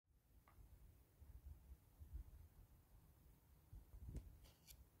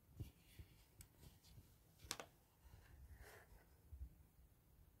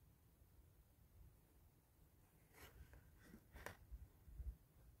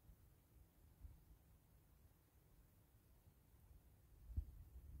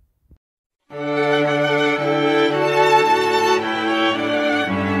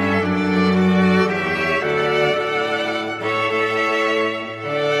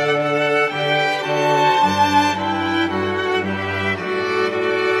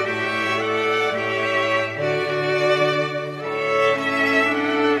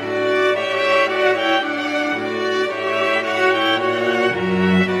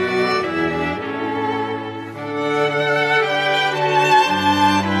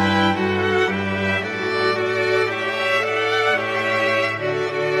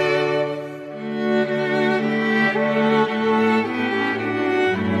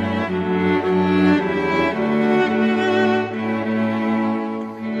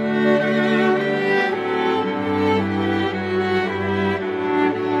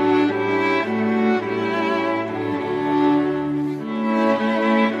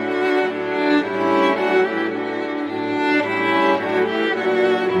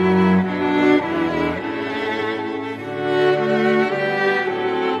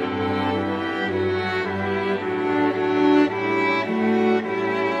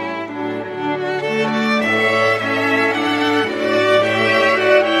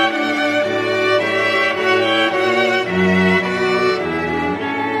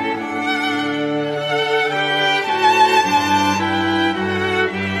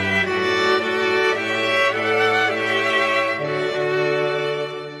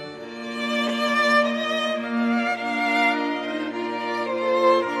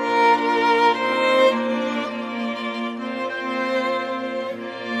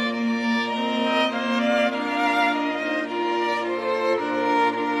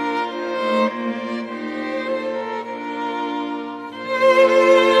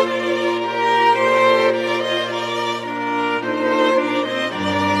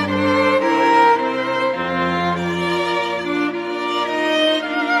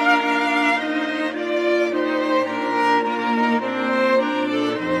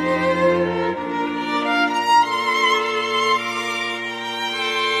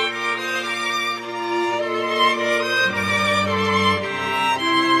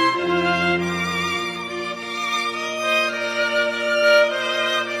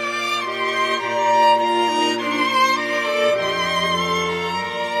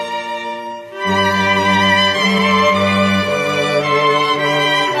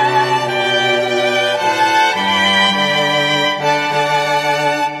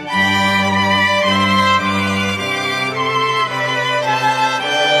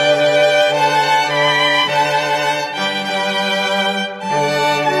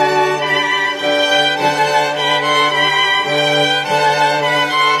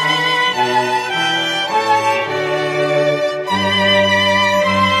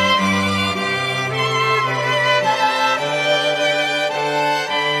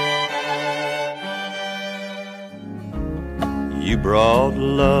brought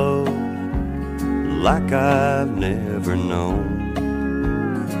love like I've never known.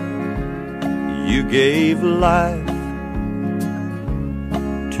 You gave life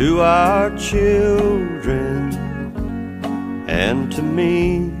to our children, and to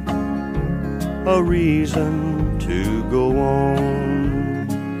me a reason to go on.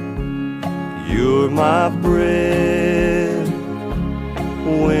 You're my bread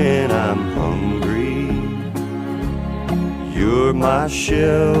when I'm hungry. You're my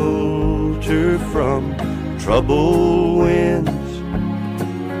shelter from troubled winds.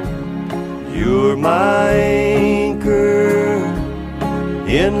 You're my anchor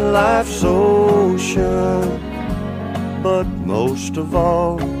in life's ocean. But most of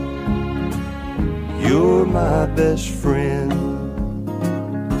all, you're my best friend.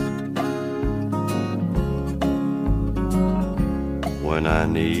 When I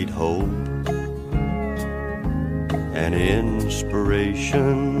need hope and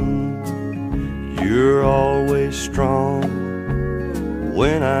inspiration, you're always strong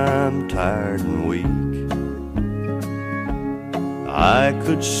when I'm tired and weak. I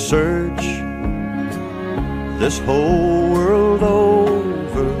could search this whole world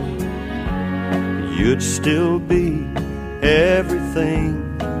over, you'd still be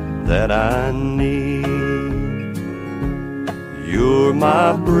everything that I need. You're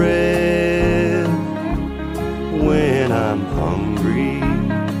my bread when I'm hungry.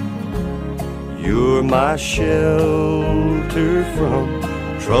 You're my shelter from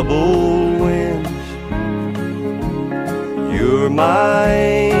troubled winds. You're my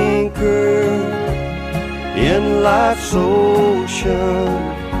anchor in life's ocean.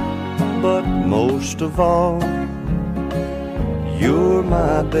 But most of all, you're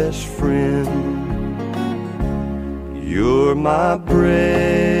my best friend. You're my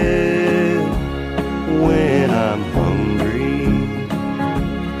bread when I'm hungry.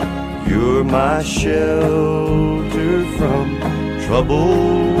 You're my shelter from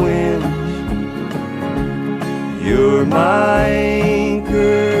troubled winds. You're my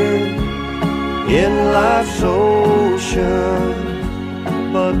anchor in life's ocean.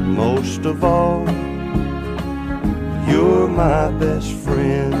 But most of all, you're my best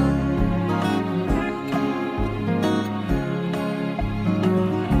friend.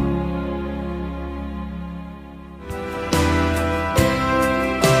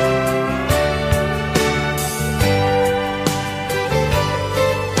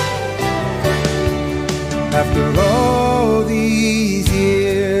 After all these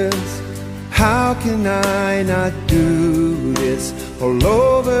years, how can I not do this all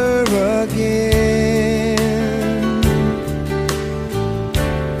over again?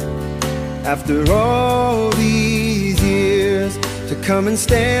 After all these years, to come and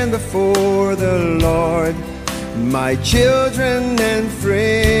stand before the Lord, my children and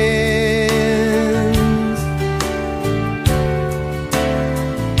friends.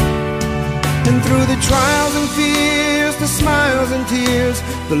 And through the trials and fears, the smiles and tears,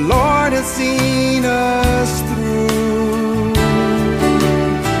 the Lord has seen us through.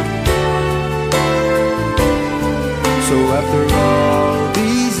 So after all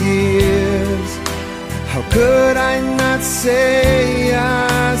these years, how could I not say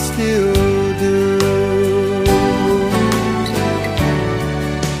I still do?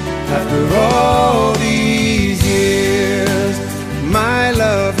 After all these years, my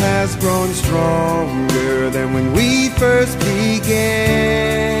love has grown stronger than when we first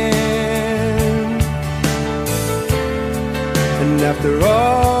began. And after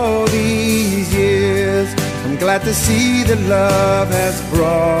all these years, I'm glad to see that love has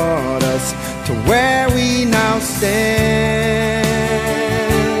brought us to where we now stand.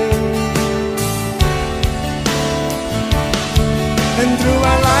 And through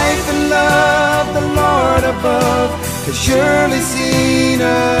our life and love, the Lord above has surely seen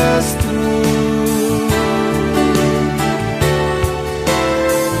us through.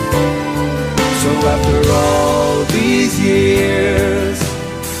 So after all these years,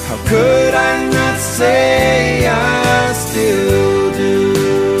 how could I not say I still do?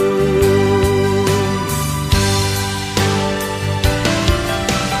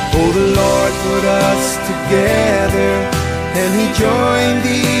 Oh, the Lord put us together, and He joined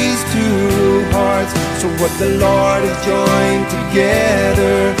these two hearts. So what the Lord has joined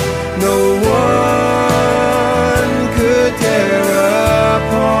together, no one could tear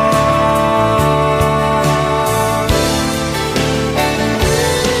apart.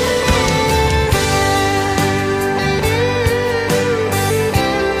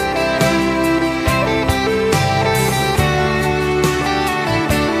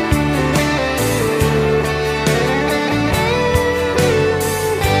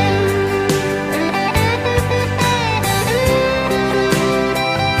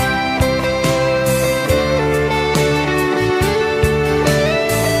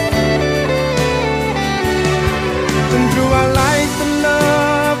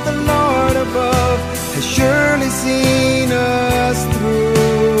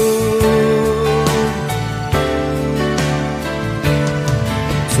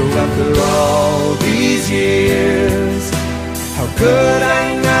 these years, how could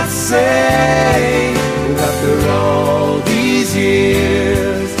I not say, after all these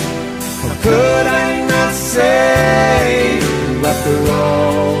years, how could I not say, after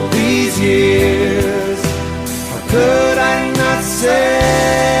all these years, how could I not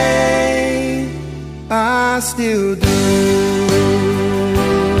say, I still do.